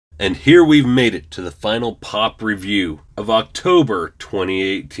And here we've made it to the final Pop review of October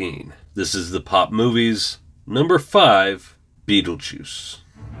 2018. This is the Pop Movies, number 5, Beetlejuice.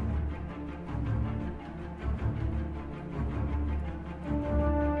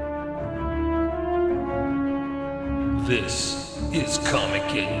 This is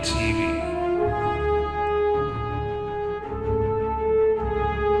Comicgeddon TV.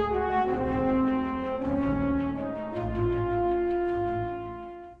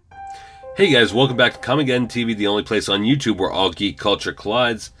 Hey guys, welcome back to Comicgeddon TV, the only place on YouTube where all geek culture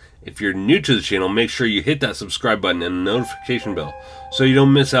collides. If you're new to the channel, make sure you hit that subscribe button and the notification bell so you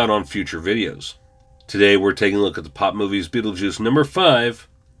don't miss out on future videos. Today we're taking a look at the Pop Movies Beetlejuice number 5,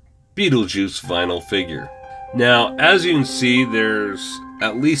 Beetlejuice vinyl figure. Now, as you can see, there's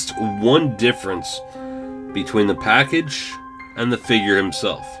at least one difference between the package and the figure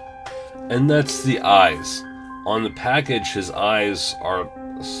himself. And that's the eyes. On the package, his eyes are a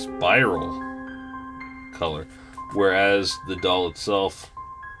spiral color, whereas the doll itself,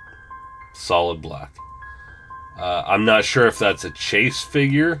 solid black. I'm not sure if that's a chase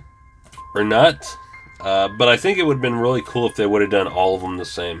figure or not, but I think it would have been really cool if they would have done all of them the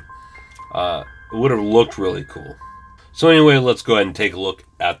same. It would have looked really cool. So anyway, let's go ahead and take a look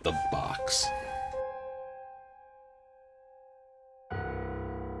at the box.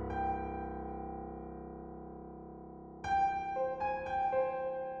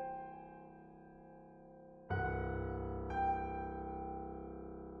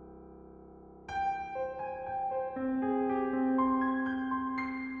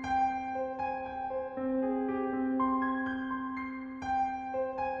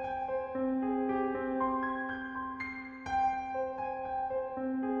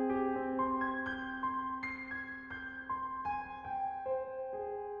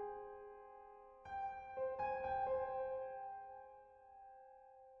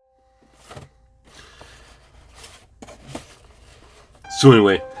 So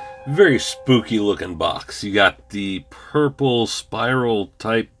anyway, very spooky looking box. You got the purple spiral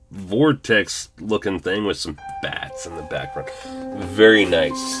type vortex looking thing with some bats in the background. Very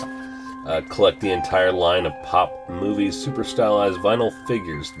nice. Collect the entire line of Pop Movies super stylized vinyl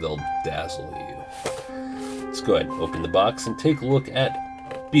figures. They'll dazzle you. Let's go ahead and open the box and take a look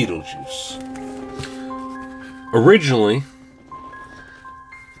at Beetlejuice. Originally,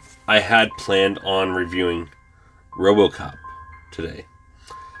 I had planned on reviewing RoboCop today.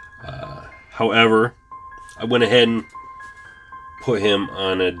 However, I went ahead and put him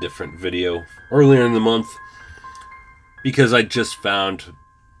on a different video earlier in the month because I just found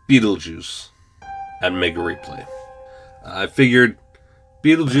Beetlejuice at Mega Replay. I figured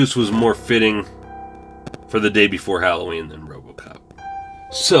Beetlejuice was more fitting for the day before Halloween than RoboCop.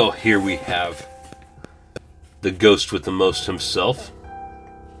 So here we have the ghost with the most himself,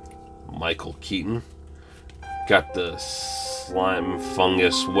 Michael Keaton. Got the slime,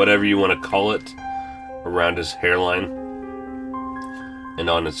 fungus, whatever you want to call it, around his hairline and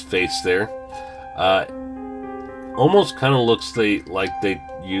on his face there. Almost kind of looks like they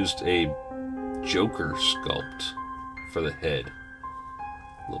used a Joker sculpt for the head.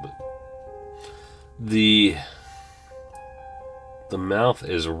 A little bit. The mouth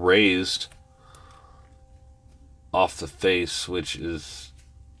is raised off the face, which is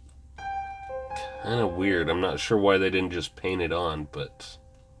kind of weird. I'm not sure why they didn't just paint it on, but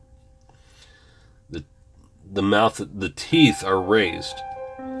the mouth, the teeth are raised.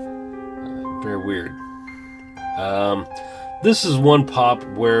 Very weird. This is one Pop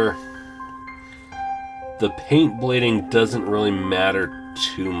where the paint bleeding doesn't really matter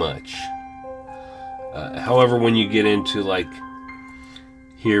too much. However, when you get into like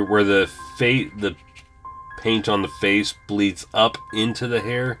here where the paint on the face bleeds up into the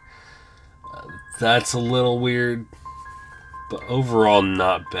hair, that's a little weird, but overall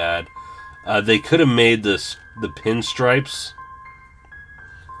not bad. They could have made the pinstripes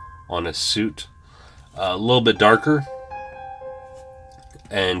on his suit a little bit darker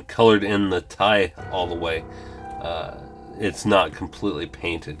and colored in the tie all the way. It's not completely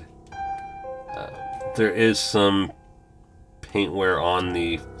painted. There is some paint wear on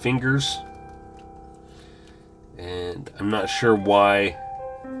the fingers, and I'm not sure why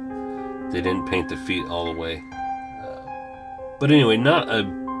they didn't paint the feet all the way. But anyway, not a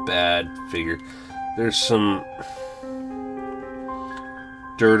bad figure. There's some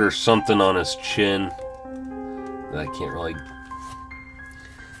dirt or something on his chin that I can't really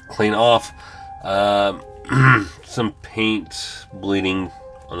clean off. Some paint bleeding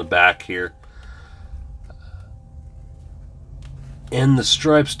on the back here. And the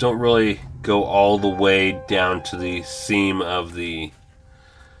stripes don't really go all the way down to the seam of the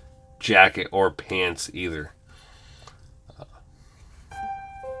jacket or pants either.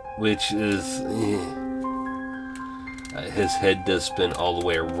 Which is... his head does spin all the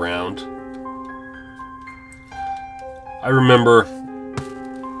way around. I remember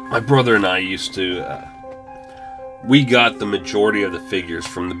my brother and I used to... we got the majority of the figures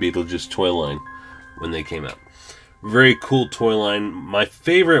from the Beetlejuice toy line when they came out. Very cool toy line. My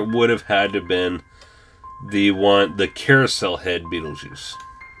favorite would have had to have been the carousel head Beetlejuice.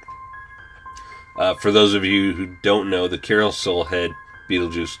 For those of you who don't know, the carousel head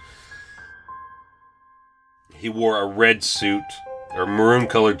Beetlejuice, he wore a red suit, or maroon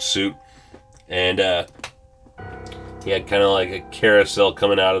colored suit, and he had kind of like a carousel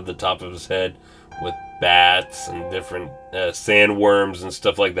coming out of the top of his head with bats and different sandworms and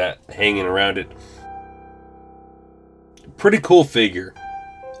stuff like that hanging around it. Pretty cool figure.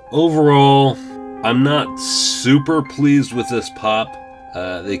 Overall, I'm not super pleased with this pop.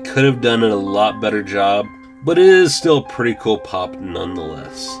 They could have done a lot better job, but it is still a pretty cool pop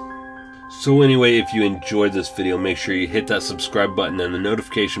nonetheless. So anyway, if you enjoyed this video, make sure you hit that subscribe button and the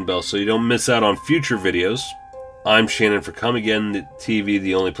notification bell so you don't miss out on future videos. I'm Shannon for Comicgeddon TV,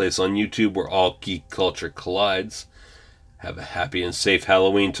 the only place on YouTube where all geek culture collides. Have a happy and safe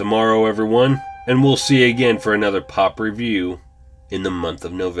Halloween tomorrow, everyone. And we'll see you again for another pop review in the month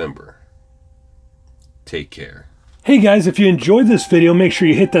of November. Take care. Hey guys, if you enjoyed this video, make sure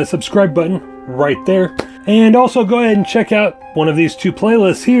you hit that subscribe button right there. And also go ahead and check out one of these two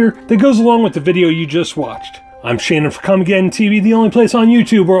playlists here that goes along with the video you just watched. I'm Shannon for Comicgeddon TV, the only place on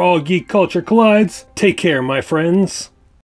YouTube where all geek culture collides. Take care, my friends.